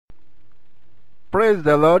Praise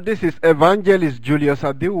the Lord. This is Evangelist Julius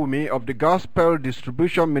Adiwumi of the Gospel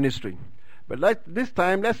Distribution Ministry. But this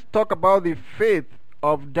time, let's talk about the faith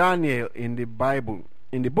of Daniel in the Bible.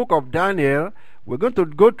 In the book of Daniel, we're going to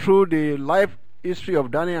go through the life history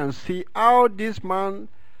of Daniel and see how this man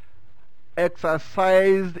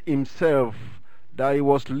exercised himself, that he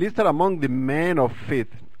was listed among the men of faith,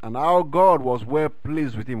 and how God was well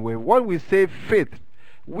pleased with him. When we say faith,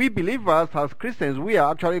 we believers as Christians, we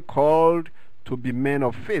are actually called to be men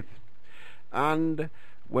of faith. And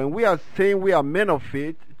when we are saying we are men of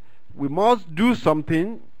faith, we must do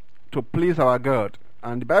something to please our God.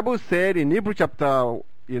 And the Bible said in Hebrews chapter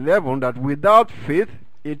 11 that without faith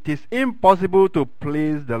it is impossible to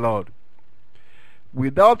please the Lord.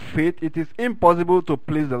 Without faith it is impossible to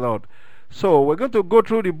please the Lord. So we're going to go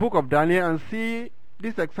through the book of Daniel and see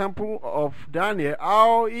this example of Daniel,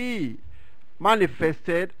 how he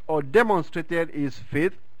manifested or demonstrated his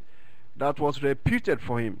faith that was reputed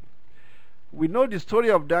for him. We know the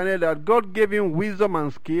story of Daniel, that God gave him wisdom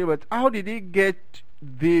and skill, but how did he get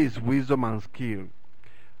this wisdom and skill?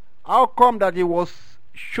 How come that he was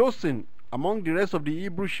chosen among the rest of the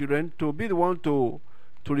Hebrew children to be the one to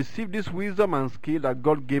receive this wisdom and skill that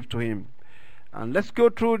God gave to him? And let's go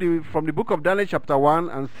through from the book of Daniel chapter 1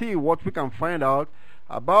 and see what we can find out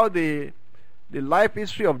about the life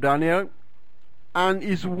history of Daniel and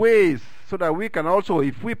his ways, so that we can also,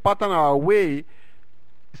 if we pattern our way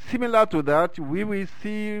similar to that, we will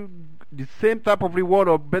see the same type of reward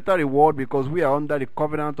or better reward, because we are under the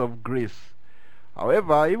covenant of grace.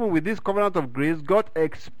 However, even with this covenant of grace, God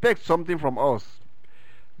expects something from us.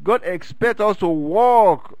 God expects us to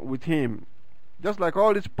walk with him. Just like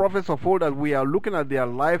all these prophets of old, that we are looking at their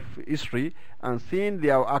life history and seeing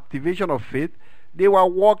their activation of faith, they were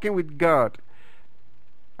walking with God.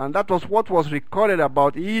 And that was what was recorded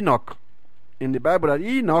about Enoch in the Bible, that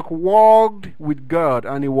Enoch walked with God,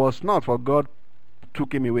 and he was not, for God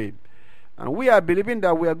took him away. And we are believing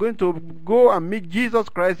that we are going to go and meet Jesus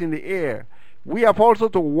Christ in the air. We have also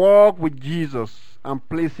to walk with Jesus and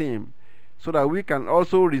please him, so that we can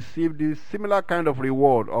also receive this similar kind of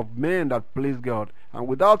reward of men that please God. And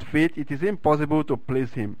without faith, it is impossible to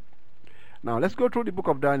please him. Now, let's go through the book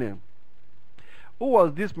of Daniel. Who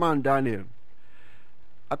was this man Daniel?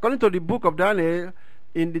 According to the book of Daniel,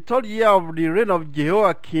 in the 3rd year of the reign of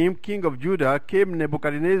Jehoiakim, king of Judah, came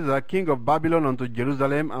Nebuchadnezzar, king of Babylon, unto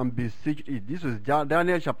Jerusalem and besieged it. This is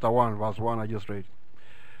Daniel chapter 1, verse 1, I just read.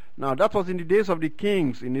 Now, that was in the days of the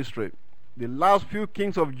kings in Israel. The last few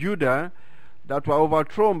kings of Judah that were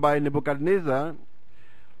overthrown by Nebuchadnezzar,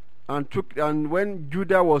 and when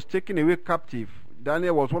Judah was taken away captive,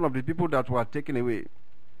 Daniel was one of the people that were taken away.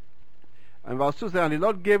 And verse 2 says, and the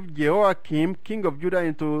Lord gave Jehoiakim, king of Judah,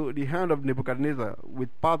 into the hand of Nebuchadnezzar, with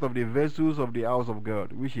part of the vessels of the house of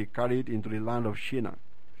God, which he carried into the land of Shinar,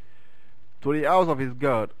 to the house of his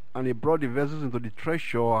God, and he brought the vessels into the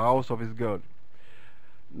treasure house of his God.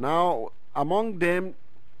 Now, among them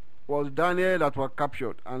was Daniel that were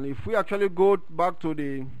captured. And if we actually go back to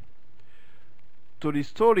the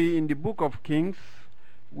story in the book of Kings,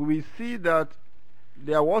 we will see that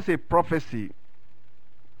there was a prophecy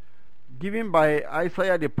given by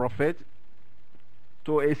Isaiah the prophet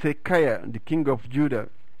to Hezekiah, the king of Judah,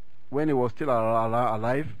 when he was still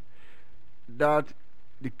alive, that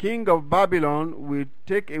the king of Babylon will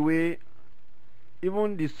take away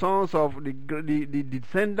even the sons of the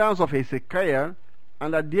descendants of Hezekiah,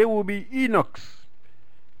 and that there will be eunuchs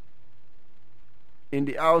in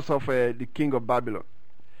the house of the king of Babylon.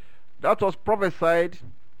 That was prophesied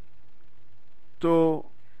to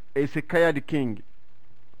Hezekiah the king.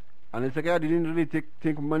 And Hezekiah didn't really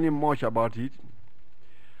think much about it.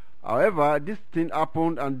 However, this thing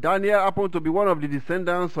happened, and Daniel happened to be one of the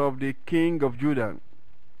descendants of the king of Judah.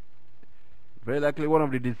 Very likely one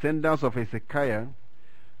of the descendants of Hezekiah.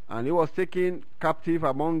 And he was taken captive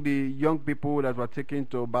among the young people that were taken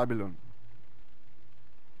to Babylon.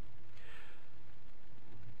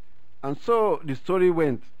 And so the story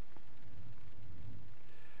went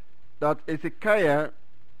that Hezekiah,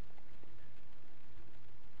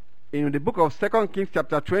 in the book of 2 Kings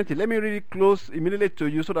chapter 20, let me read it close immediately to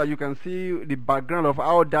you so that you can see the background of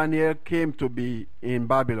how Daniel came to be in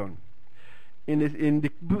Babylon. In the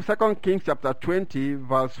 2 Kings chapter 20,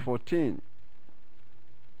 verse 14.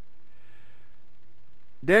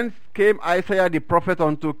 Then came Isaiah the prophet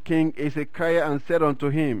unto King Hezekiah and said unto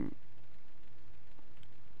him,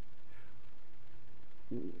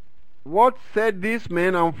 What said this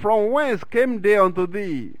man, and from whence came they unto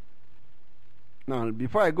thee? Now,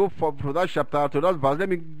 before I go to that chapter, to that verse, let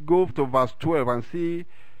me go to verse 12 and see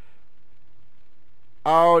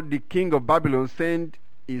how the king of Babylon sent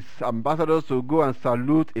his ambassadors to go and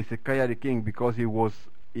salute Hezekiah the king because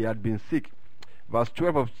he had been sick. Verse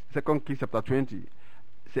 12 of 2 Kings chapter 20.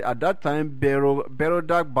 Say, at that time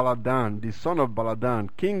Berodach Baladan, the son of Baladan,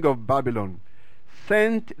 king of Babylon,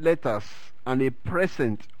 sent letters and a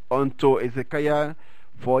present unto Hezekiah,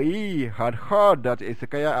 for he had heard that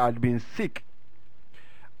Hezekiah had been sick.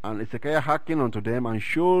 And Hezekiah hearkened unto them, and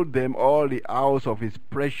showed them all the house of his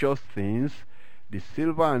precious things, the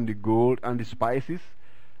silver and the gold, and the spices,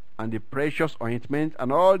 and the precious ointment,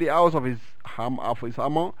 and all the house of his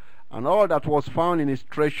armor, and all that was found in his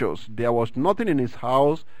treasures. There was nothing in his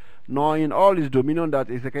house, nor in all his dominion, that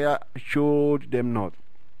Hezekiah showed them not.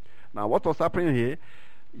 Now, what was happening here?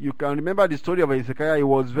 You can remember the story of Hezekiah. He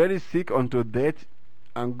was very sick unto death,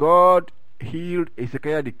 and God healed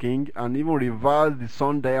Hezekiah the king, and even reversed the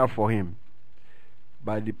sundial for him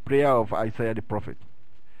by the prayer of Isaiah the prophet.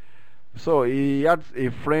 So he had a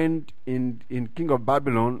friend in king of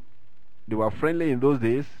Babylon. They were friendly in those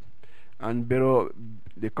days, and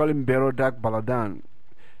they call him Berodach Baladan,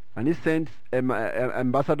 and he sent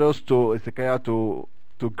ambassadors to Hezekiah to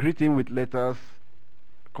greet him with letters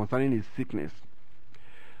concerning his sickness.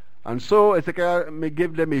 And so Hezekiah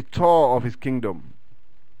gave them a tour of his kingdom.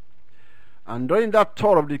 And during that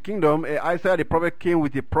tour of the kingdom, Isaiah the prophet came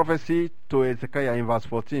with a prophecy to Hezekiah in verse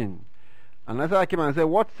 14. And Isaiah came and said,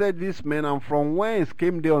 what said this man, and from whence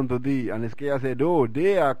came they unto thee? And Hezekiah said, oh,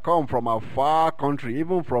 they are come from a far country,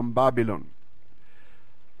 even from Babylon.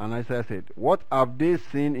 And Isaiah said, what have they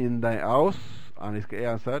seen in thy house? And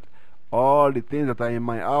Hezekiah answered, all the things that are in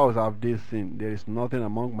my house have they seen. There is nothing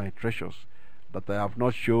among my treasures that I have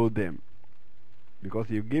not showed them. Because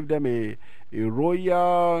you give them a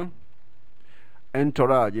royal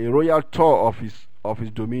entourage, a royal tour of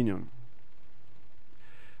his dominion.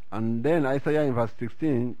 And then Isaiah in verse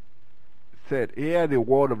 16 said, hear the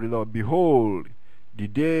word of the Lord. Behold, the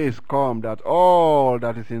day is come that all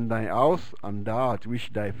that is in thy house, and that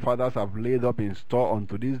which thy fathers have laid up in store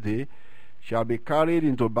unto this day, shall be carried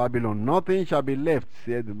into Babylon. Nothing shall be left,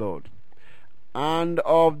 saith the Lord. And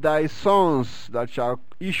of thy sons that shall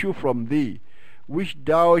issue from thee, which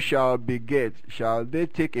thou shalt beget, shall they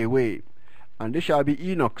take away, and they shall be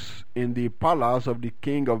eunuchs in the palace of the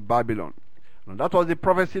king of Babylon. And that was the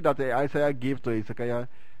prophecy that Isaiah gave to Hezekiah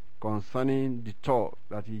concerning the tour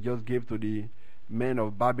that he just gave to the men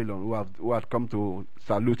of Babylon who had come to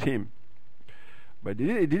salute him. But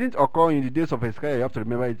it didn't occur in the days of Hezekiah. You have to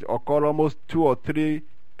remember, it occurred almost 2 or 3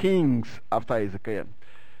 kings after Hezekiah.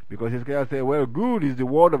 Because Hezekiah said, well, good is the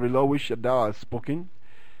word of the Lord which thou hast spoken.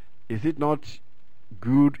 Is it not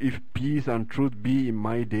good if peace and truth be in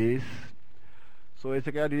my days? So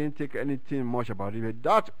Hezekiah didn't take anything much about it. But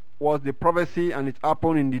that was the prophecy, and it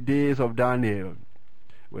happened in the days of Daniel,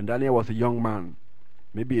 when Daniel was a young man,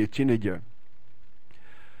 maybe a teenager.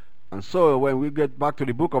 And so when we get back to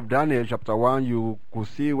the book of Daniel chapter 1, you could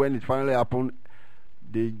see when it finally happened.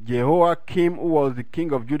 The Jehoiakim, who was the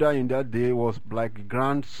king of Judah in that day, was like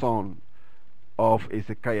grandson of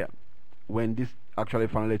Hezekiah when this actually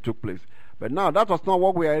finally took place. But now that was not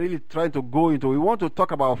what we are really trying to go into. We want to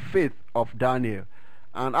talk about faith of Daniel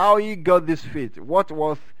and how he got this faith. What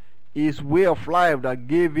was his way of life that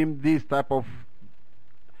gave him this type of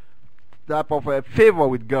favor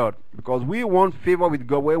with God? Because we want favor with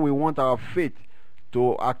God where we want our faith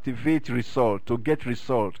to activate result, to get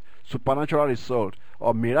result, supernatural result,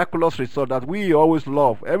 or miraculous result that we always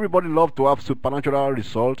love. Everybody loves to have supernatural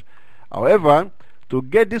result. However, to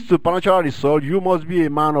get this supernatural result, you must be a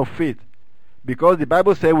man of faith. Because the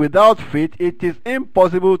Bible says, without faith, it is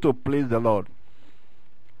impossible to please the Lord.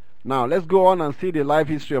 Now, let's go on and see the life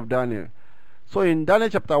history of Daniel. So in Daniel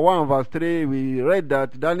chapter 1 verse 3, we read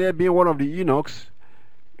that Daniel, being one of the eunuchs,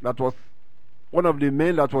 that was one of the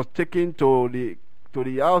men that was taken to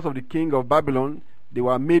the house of the king of Babylon, they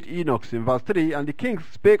were made eunuchs in verse 3. And the king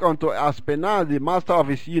spake unto Aspenaz, the master of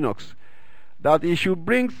his eunuchs, that he should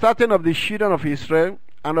bring certain of the children of Israel,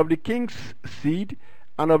 and of the king's seed,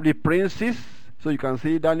 and of the princes. So you can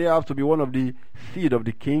see Daniel has to be one of the seed of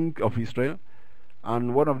the king of Israel,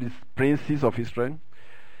 and one of the princes of Israel.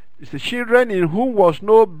 It's the children in whom was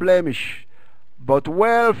no blemish, but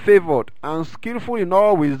well favored, and skillful in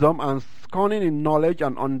all wisdom, and cunning in knowledge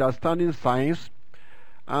and understanding science,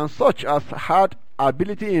 and such as had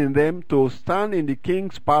ability in them to stand in the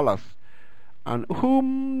king's palace, and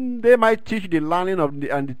whom they might teach the learning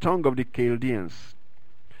and the tongue of the Chaldeans.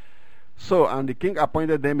 So, and the king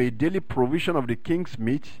appointed them a daily provision of the king's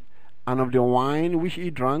meat, and of the wine which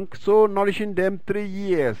he drank, so nourishing them 3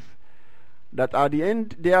 years, that at the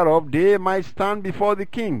end thereof they might stand before the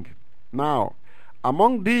king. Now,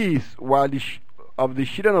 among these were of the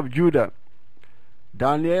children of Judah,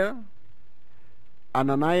 Daniel,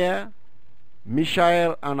 Ananias,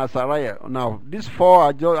 Mishael, and Azariah. Now, these four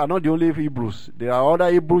are not the only Hebrews. There are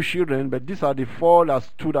other Hebrew children, but these are the four that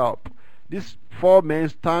stood up. These four men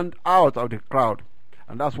stand out of the crowd,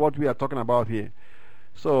 and that's what we are talking about here.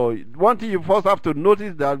 So, one thing you first have to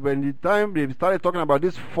notice that when the time they started talking about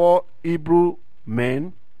these four Hebrew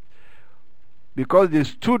men, because they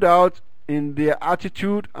stood out in their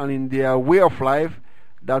attitude and in their way of life,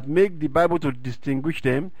 that make the Bible to distinguish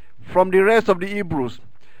them from the rest of the Hebrews.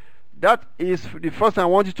 That is the first thing I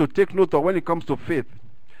want you to take note of when it comes to faith.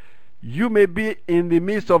 You may be in the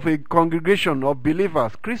midst of a congregation of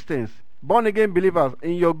believers, Christians, born again believers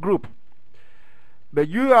in your group, but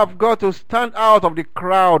you have got to stand out of the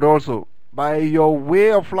crowd also by your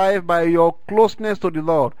way of life, by your closeness to the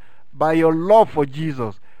Lord, by your love for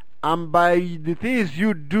Jesus, and by the things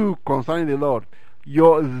you do concerning the Lord,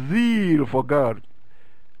 your zeal for God.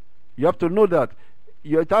 You have to know that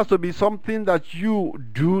it has to be something that you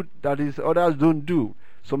do that is others don't do.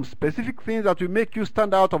 Some specific things that will make you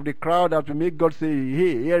stand out of the crowd, that will make God say,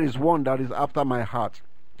 hey, here is one that is after my heart.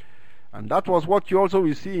 And that was what you also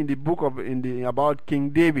will see in the book of about King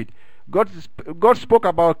David. God spoke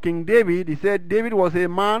about King David. He said David was a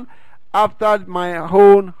man after my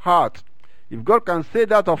own heart. If God can say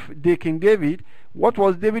that of the King David, what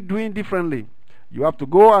was David doing differently? You have to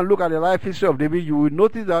go and look at the life history of David. You will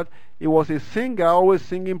notice that he was a singer, always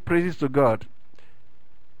singing praises to God.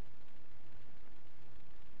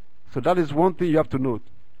 So that is one thing you have to note.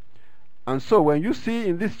 And so when you see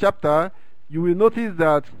in this chapter, you will notice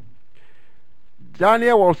that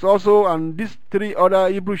Daniel was also, and these three other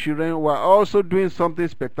Hebrew children were also doing something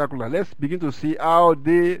spectacular. Let's begin to see how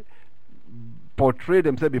they portray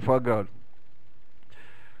themselves before God.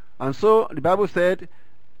 And so the Bible said,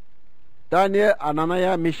 Daniel,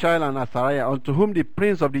 Ananias, Mishael, and Azariah, unto whom the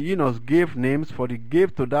prince of the eunuchs gave names, for he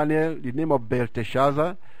gave to Daniel the name of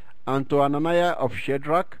Belteshazzar, and to Ananias of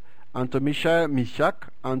Shadrach, and to Mishael Meshach,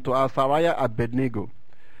 and to Azariah Abednego.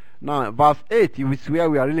 Now, verse 8 is where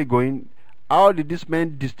we are really going. How did these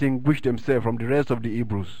men distinguish themselves from the rest of the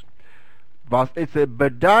Hebrews? Verse 8 says,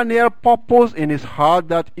 but Daniel purposed in his heart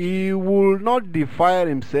that he would not defile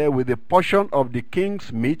himself with a portion of the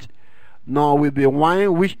king's meat, nor with the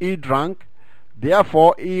wine which he drank.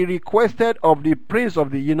 Therefore he requested of the prince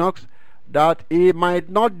of the eunuchs that he might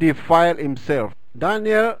not defile himself.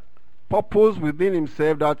 Daniel purposed within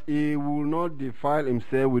himself that he will not defile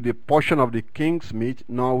himself with a portion of the king's meat,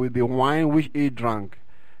 nor with the wine which he drank.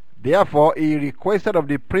 Therefore he requested of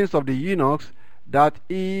the prince of the eunuchs that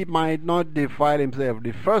he might not defile himself.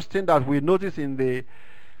 The first thing that we notice in the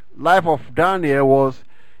life of Daniel was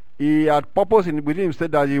he had purpose within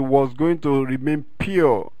himself that he was going to remain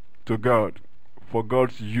pure to God, for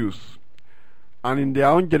God's use. And in their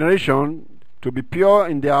own generation, to be pure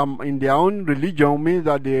in their own religion means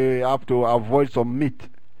that they have to avoid some meat,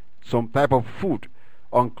 some type of food,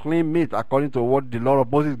 unclean meat, according to what the law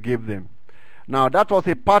of Moses gave them. Now that was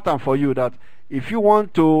a pattern for you, that if you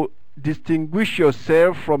want to distinguish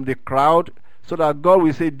yourself from the crowd, so that God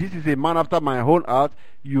will say, this is a man after my own heart,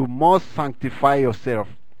 you must sanctify yourself.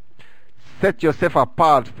 Set yourself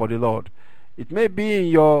apart for the Lord. It may be in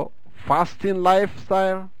your fasting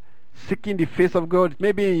lifestyle, seeking the face of God. It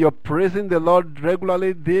may be in your praising the Lord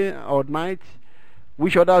regularly, day or night,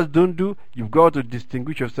 which others don't do. You've got to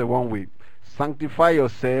distinguish yourself one way. Sanctify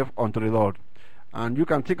yourself unto the Lord. And you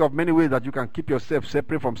can think of many ways that you can keep yourself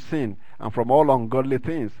separate from sin and from all ungodly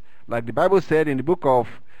things. Like the Bible said in the book of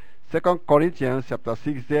 2 Corinthians chapter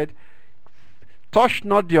 6 said, touch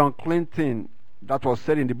not the unclean thing. That was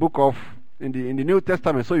said in the book of in the New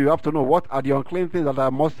Testament. So you have to know what are the unclean things that I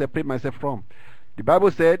must separate myself from. The Bible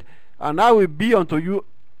said, and I will be unto you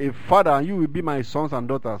a father, and you will be my sons and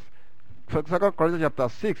daughters. 2 Corinthians chapter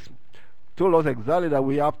 6 told us exactly that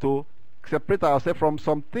we have to separate ourselves from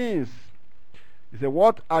some things. He said,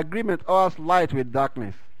 what agreement has light with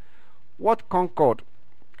darkness? What concord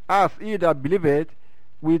has he that believeth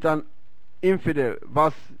with an infidel?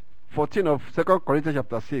 Verse 14 of 2 Corinthians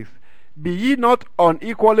chapter 6. Be ye not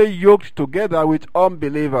unequally yoked together with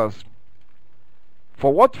unbelievers?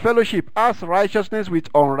 For what fellowship has righteousness with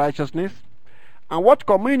unrighteousness? And what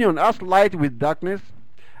communion has light with darkness?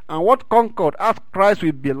 And what concord has Christ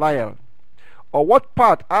with Belial? Or what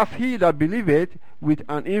part has he that believeth with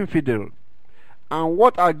an infidel? And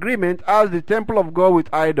what agreement has the temple of God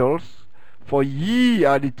with idols? For ye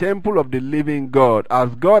are the temple of the living God.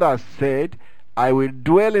 As God has said, I will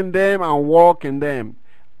dwell in them and walk in them,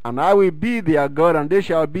 and I will be their God, and they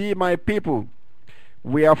shall be my people.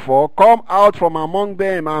 Wherefore come out from among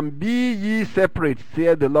them, and be ye separate,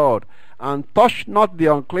 saith the Lord, and touch not the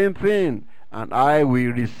unclean thing, and I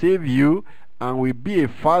will receive you, and will be a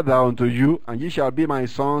father unto you, and ye shall be my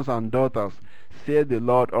sons and daughters, saith the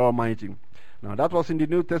Lord Almighty. Now that was in the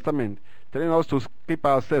New Testament, telling us to keep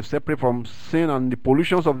ourselves separate from sin and the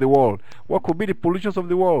pollutions of the world. What could be the pollutions of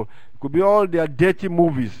the world? It could be all their dirty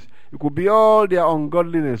movies. It could be all their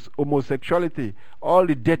ungodliness, homosexuality, all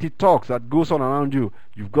the dirty talks that goes on around you.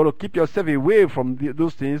 You've got to keep yourself away from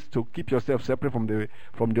those things, to keep yourself separate from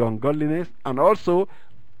the ungodliness, and also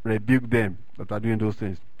rebuke them that are doing those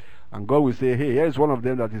things. And God will say, hey, here is one of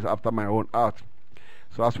them that is after my own heart.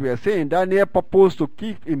 So as we are saying, Daniel proposed to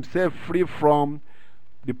keep himself free from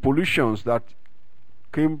the pollutions that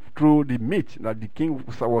came through the meat that the king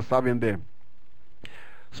was serving them.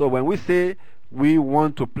 So when we say we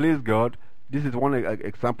want to please God, this is one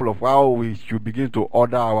example of how we should begin to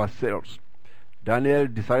order ourselves. Daniel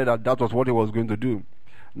decided that was what he was going to do.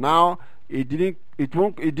 Now, it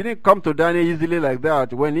didn't come to Daniel easily like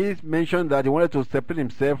that. When he mentioned that he wanted to separate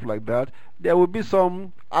himself like that, there would be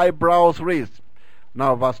some eyebrows raised.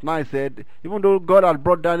 Now, verse 9 said, even though God had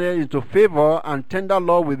brought Daniel into favor and tender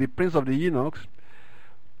love with the prince of the eunuchs,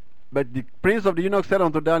 but the prince of the eunuchs said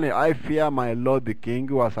unto Daniel, I fear my lord the king,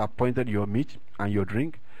 who has appointed your meat and your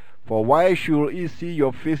drink. For why should he see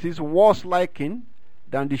your faces worse liking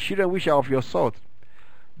than the children which are of your sort?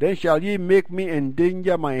 Then shall ye make me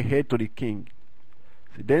endanger my head to the king.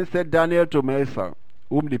 Then said Daniel to Melchizedek,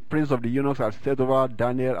 whom the prince of the eunuchs had set over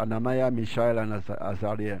Daniel, Ananiah, Mishael, and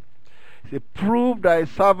Azariah, he said, prove thy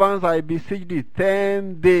servants, I beseech thee,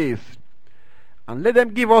 10 days, and let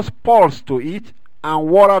them give us pulse to eat and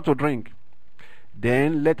water to drink.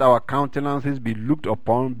 Then let our countenances be looked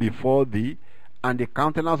upon before thee, and the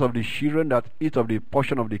countenance of the children that eat of the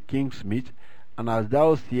portion of the king's meat, and as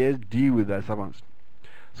thou seest, deal with thy servants.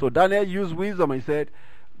 So Daniel used wisdom. He said,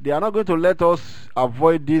 they are not going to let us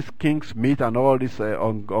avoid this king's meat and all this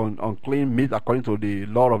unclean meat according to the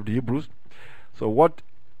law of the Hebrews. So what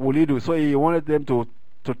will he do? So he wanted them to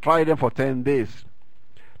try them for 10 days.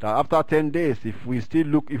 That after 10 days, if we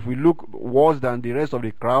look worse than the rest of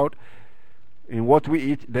the crowd in what we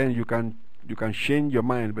eat, then you can change your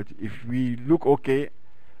mind. But if we look okay,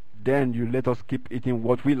 then you let us keep eating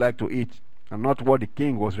what we like to eat and not what the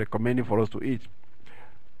king was recommending for us to eat.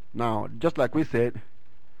 Now, just like we said,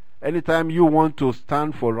 anytime you want to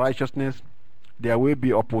stand for righteousness, there will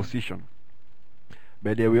be opposition.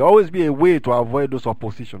 But there will always be a way to avoid those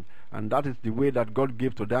opposition. And that is the way that God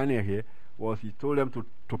gave to Daniel here, was he told them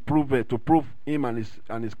to prove him and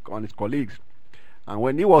his colleagues. And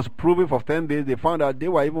when he was proving for 10 days, they found that they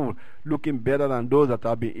were even looking better than those that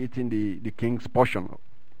have been eating the king's portion.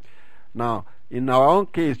 Now, in our own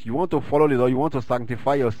case, you want to follow the law, you want to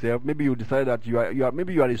sanctify yourself. Maybe you decide that you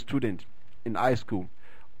are a student in high school,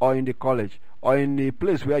 or in the college, or in the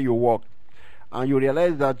place where you work, and you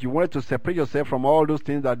realize that you wanted to separate yourself from all those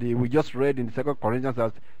things that we just read in 2 Corinthians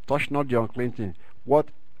as touch not the unclean thing. What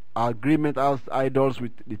agreement has idols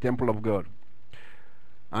with the temple of God?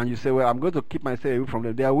 And you say, well, I'm going to keep myself away from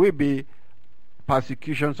them. There will be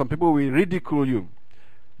persecution. Some people will ridicule you.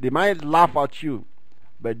 They might laugh at you,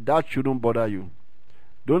 but that shouldn't bother you.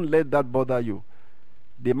 Don't let that bother you.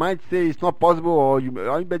 They might say it's not possible,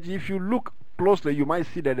 but if you look closely, you might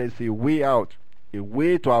see that there's a way out, a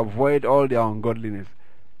way to avoid all their ungodliness.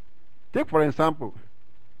 Take for example,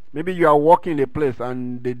 maybe you are working in a place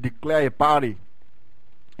and they declare a party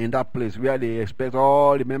in that place where they expect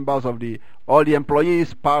all the members of all the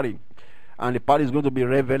employees party, and the party is going to be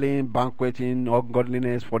reveling, banqueting,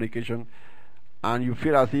 ungodliness, fornication, and you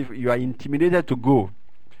feel as if you are intimidated to go.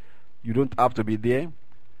 You don't have to be there.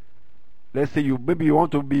 Let's say maybe you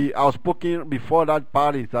want to be outspoken before that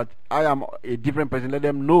party, that I am a different person. Let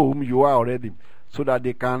them know whom you are already, so that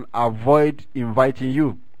they can avoid inviting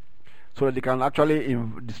you, so that they can actually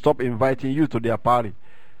stop inviting you to their party.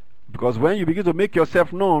 Because when you begin to make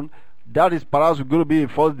yourself known, that is perhaps going to be a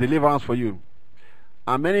false deliverance for you.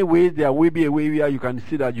 And many ways, there will be a way where you can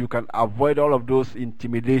see that you can avoid all of those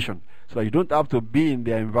intimidation, so that you don't have to be in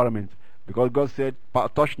their environment. Because God said,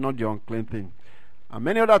 touch not the unclean thing. And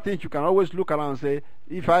many other things you can always look around and say,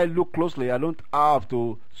 if I look closely, I don't have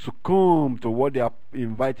to succumb to what they are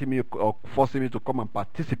inviting me or forcing me to come and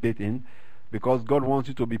participate in, because God wants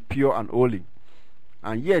you to be pure and holy.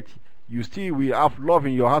 And yet, you see, we have love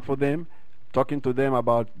in your heart for them, talking to them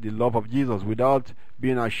about the love of Jesus without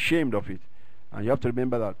being ashamed of it. And you have to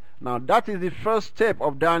remember that. Now, that is the first step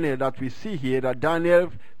of Daniel that we see here, that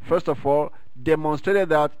Daniel, first of all, demonstrated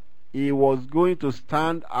that he was going to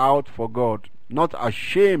stand out for God, not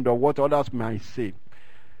ashamed of what others might say.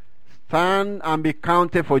 Stand and be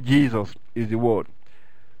counted for Jesus is the word.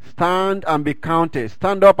 Stand and be counted.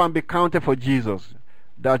 Stand up and be counted for Jesus.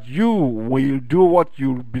 that you will do what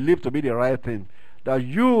you believe to be the right thing, that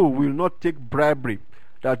you will not take bribery,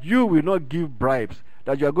 that you will not give bribes,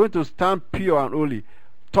 that you are going to stand pure and holy.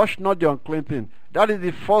 Touch not the unclean thing. That is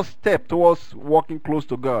the first step towards walking close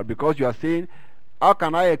to God, because you are saying, how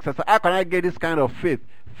can I exercise? How can I get this kind of faith?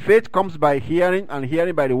 Faith comes by hearing, and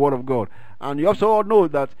hearing by the word of God. And you also know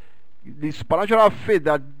that the supernatural faith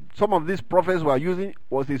that some of these prophets were using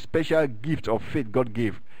was a special gift of faith God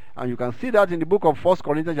gave. And you can see that in the book of 1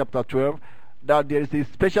 Corinthians chapter 12, that there is a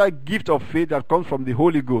special gift of faith that comes from the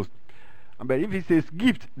Holy Ghost. But if it says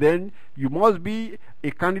gift, then you must be a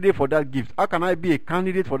candidate for that gift. How can I be a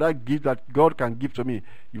candidate for that gift that God can give to me?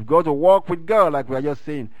 You've got to walk with God, like we are just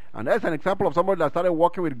saying. And that's an example of somebody that started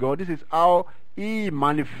walking with God. This is how he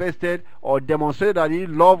manifested or demonstrated that he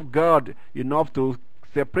loved God enough to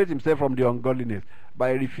separate himself from the ungodliness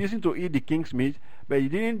by refusing to eat the king's meat. But he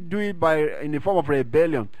didn't do it in the form of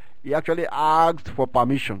rebellion. He actually asked for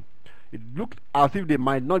permission. It looked as if they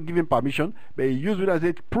might not give him permission, but he used it and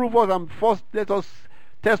said, prove us and first let us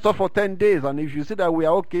test us for 10 days. And if you see that we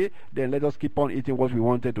are okay, then let us keep on eating what we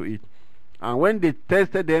wanted to eat. And when they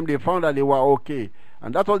tested them, they found that they were okay.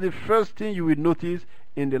 And that was the first thing you will notice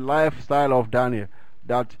in the lifestyle of Daniel,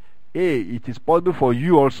 that it is possible for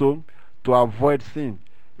you also to avoid sin.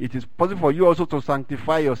 It is possible for you also to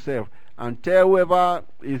sanctify yourself and tell whoever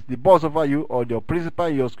is the boss over you or the principal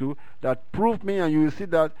in your school that prove me, and you will see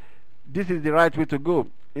that this is the right way to go,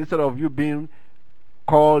 instead of you being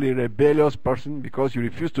called a rebellious person because you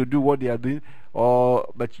refuse to do what they are doing,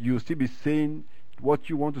 but you still be saying what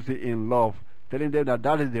you want to say in love, telling them that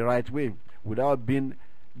that is the right way without being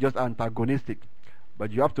just antagonistic.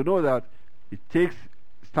 But you have to know that it takes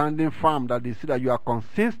standing firm, that they see that you are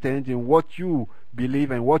consistent in what you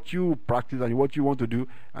believe and what you practice and what you want to do,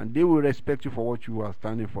 and they will respect you for what you are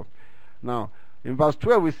standing for. Now, in verse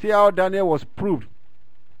 12, we see how Daniel was proved.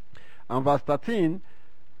 And verse 13,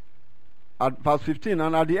 at verse 15,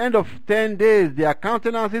 and at the end of 10 days, their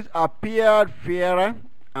countenances appeared fairer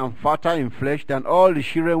and fatter in flesh than all the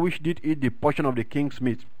children which did eat the portion of the king's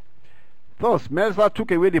meat. Thus Melzar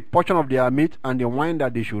took away the portion of their meat and the wine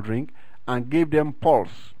that they should drink, and gave them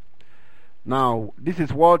pulse. Now, this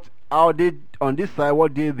is how they, on this side,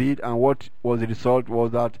 what they did, and what was the result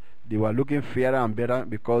was that they were looking fairer and better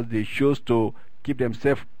because they chose to keep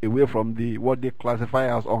themselves away from what they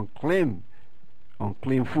classify as unclean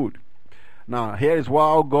food. Now, here is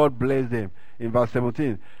how God blessed them. In verse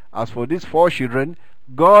 17, as for these 4 children,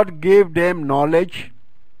 God gave them knowledge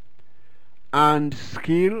and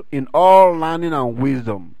skill in all learning and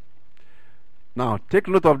wisdom. Now, take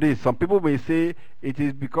note of this. Some people may say it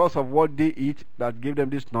is because of what they eat that gave them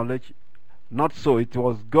this knowledge. Not so. It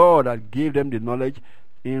was God that gave them the knowledge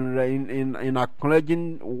in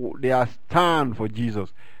acknowledging their stand for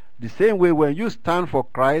Jesus. The same way, when you stand for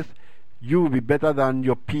Christ, you will be better than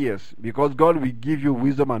your peers, because God will give you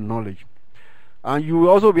wisdom and knowledge. And you will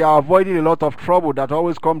also be avoiding a lot of trouble that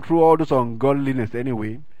always come through all this ungodliness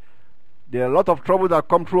anyway. There are a lot of trouble that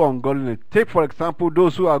come through ungodliness. Take, for example,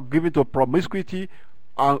 those who are given to promiscuity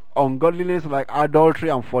and ungodliness like adultery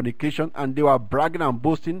and fornication, and they were bragging and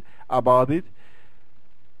boasting about it.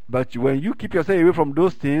 But when you keep yourself away from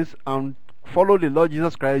those things and follow the Lord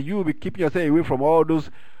Jesus Christ, you will be keeping yourself away from all those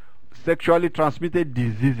sexually transmitted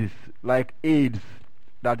diseases like AIDS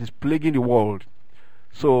that is plaguing the world.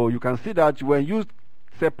 So you can see that when you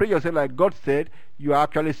separate yourself like God said, you are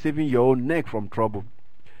actually saving your own neck from trouble.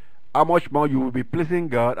 How much more you will be pleasing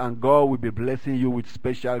God, and God will be blessing you with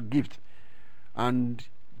special gifts and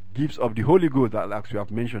gifts of the Holy Ghost, as we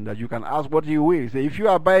have mentioned, that you can ask what you will. Say, if you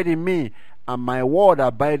abide in me and my word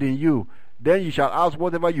abide in you, then you shall ask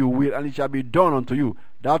whatever you will, and it shall be done unto you.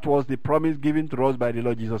 That was the promise given to us by the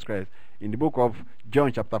Lord Jesus Christ in the book of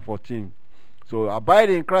John chapter 14. So abide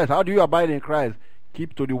in Christ. How do you abide in Christ?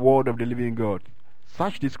 Keep to the word of the living God.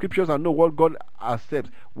 Search the scriptures and know what God accepts,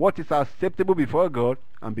 what is acceptable before God,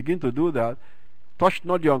 and begin to do that. Touch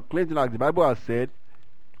not the unclean thing, like the Bible has said,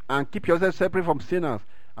 and keep yourself separate from sinners.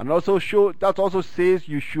 And also that also says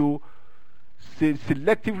you should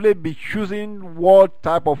selectively be choosing what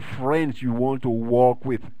type of friends you want to walk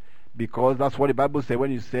with, because that's what the Bible said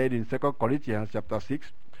when it said in 2 Corinthians chapter 6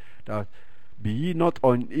 that be ye not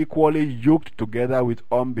unequally yoked together with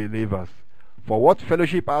unbelievers. For what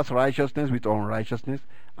fellowship has righteousness with unrighteousness,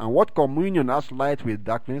 and what communion has light with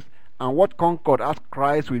darkness, and what concord has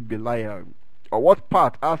Christ with Belial? Or what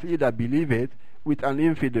part has he that believeth with an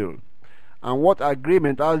infidel? And what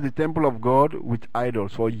agreement has the temple of God with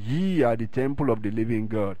idols? For ye are the temple of the living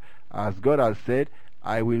God. As God has said,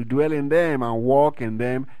 I will dwell in them and walk in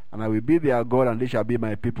them, and I will be their God, and they shall be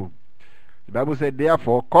my people. The Bible said,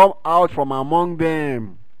 therefore, come out from among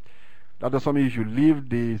them. That doesn't mean you should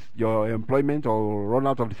leave your employment or run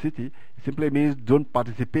out of the city. It simply means don't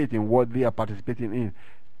participate in what they are participating in.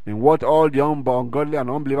 In what all the ungodly and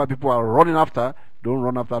unbeliever people are running after, don't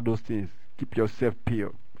run after those things. Keep yourself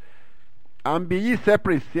pure. And be ye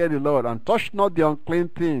separate, saith the Lord, and touch not the unclean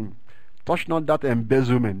thing. Touch not that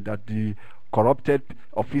embezzlement that the corrupted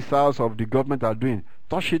officers of the government are doing.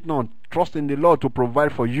 Touch it not. Trust in the Lord to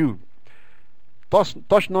provide for you.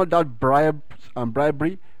 Touch not that bribes and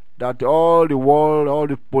bribery that all the world, all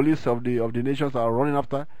the police of the nations are running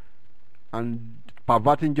after and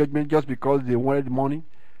perverting judgment just because they wanted money.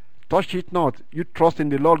 Touch it not. You trust in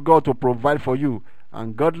the Lord God to provide for you.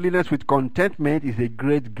 And godliness with contentment is a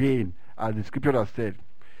great gain, as the scripture has said.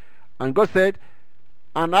 And God said,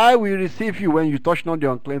 and I will receive you when you touch not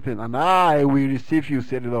the unclean thing. And I will receive you,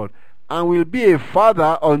 said the Lord, and will be a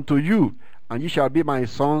father unto you, and ye shall be my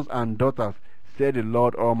sons and daughters, said the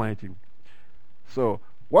Lord Almighty. So,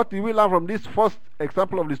 what do we learn from this first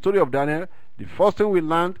example of the story of Daniel? The first thing we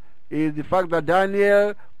learned is the fact that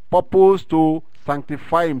Daniel purposed to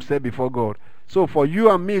sanctify himself before God. So for you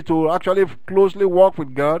and me to actually closely walk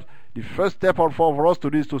with God, the first step for us to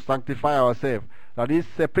do is to sanctify ourselves. That is,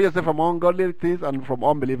 separate yourself from ungodly things and from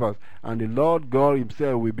unbelievers. And the Lord God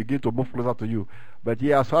himself will begin to move closer to you. But he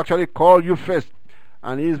has actually called you first.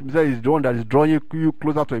 And he himself is the one that is drawing you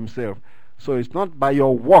closer to himself. So it's not by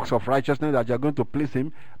your works of righteousness that you are going to please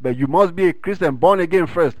him, but you must be a Christian born again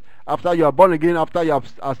first. After you are born again, after you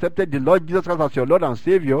have accepted the Lord Jesus Christ as your Lord and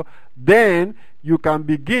Savior, then you can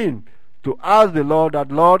begin to ask the Lord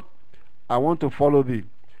that, Lord, I want to follow thee.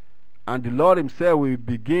 And the Lord himself will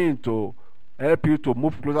begin to help you to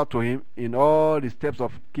move closer to him in all the steps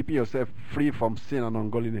of keeping yourself free from sin and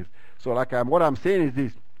ungodliness. So what I'm saying is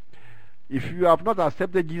this. If you have not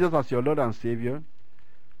accepted Jesus as your Lord and Savior,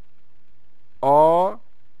 or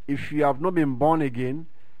if you have not been born again,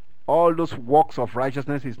 all those works of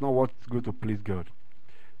righteousness is not what's going to please God.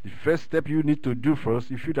 The first step you need to do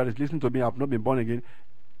first, if you that is listening to me have not been born again,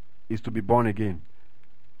 is to be born again.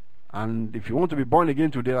 And if you want to be born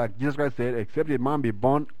again today, like Jesus Christ said, except a man be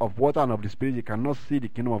born of water and of the Spirit, you cannot see the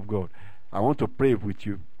kingdom of God. I want to pray with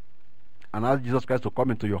you and ask Jesus Christ to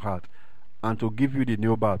come into your heart and to give you the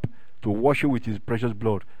new birth, to wash you with his precious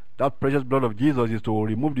blood. That precious blood of Jesus is to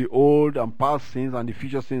remove the old and past sins and the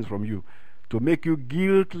future sins from you, to make you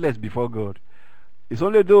guiltless before God. It's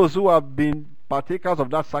only those who have been partakers of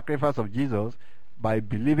that sacrifice of Jesus by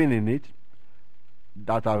believing in it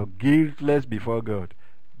that are guiltless before God.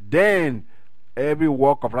 Then every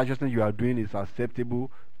work of righteousness you are doing is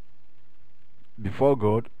acceptable before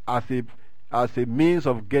God as a means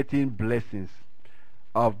of getting blessings,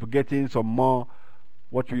 of getting some more,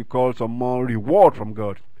 what we call some more reward from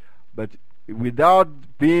God. But without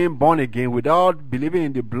being born again, without believing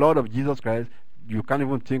in the blood of Jesus Christ, you can't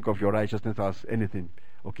even think of your righteousness as anything.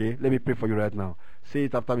 Okay, let me pray for you right now. Say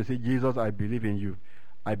it after me. Say, Jesus, I believe in you.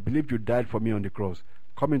 I believe you died for me on the cross.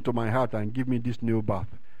 Come into my heart and give me this new birth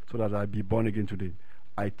so that I'll be born again today.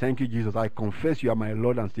 I thank you, Jesus. I confess you are my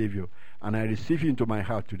Lord and Savior, and I receive you into my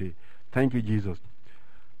heart today. Thank you, Jesus.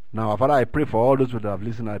 Now, Father, I pray for all those who have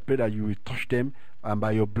listened. I pray that you will touch them, and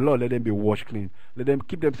by your blood, let them be washed clean. Let them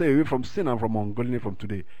keep themselves away from sin and from ungodliness from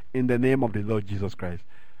today. In the name of the Lord Jesus Christ.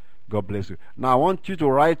 God bless you. Now, I want you to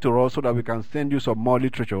write to us so that we can send you some more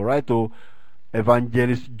literature. Write to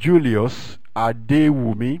Evangelist Julius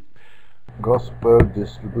Adewumi, Gospel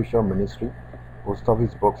Distribution Ministry, Post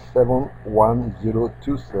Office Box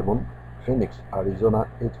 71027, Phoenix, Arizona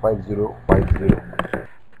 85050.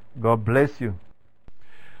 God bless you.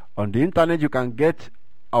 On the internet, you can get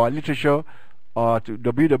our literature at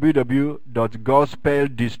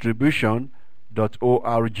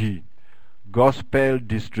www.gospeldistribution.org. Gospel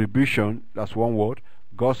Distribution, that's one word,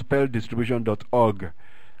 gospeldistribution.org.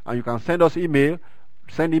 And you can send us email.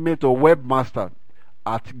 Send email to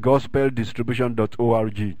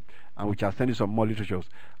webmaster@gospeldistribution.org, and we shall send you some more literatures.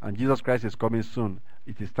 And Jesus Christ is coming soon.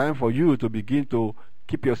 It is time for you to begin to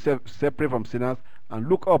keep yourself separate from sinners and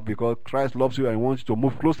look up, because Christ loves you and wants you to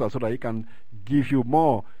move closer so that he can give you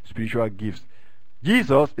more spiritual gifts.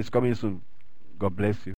 Jesus is coming soon. God bless you.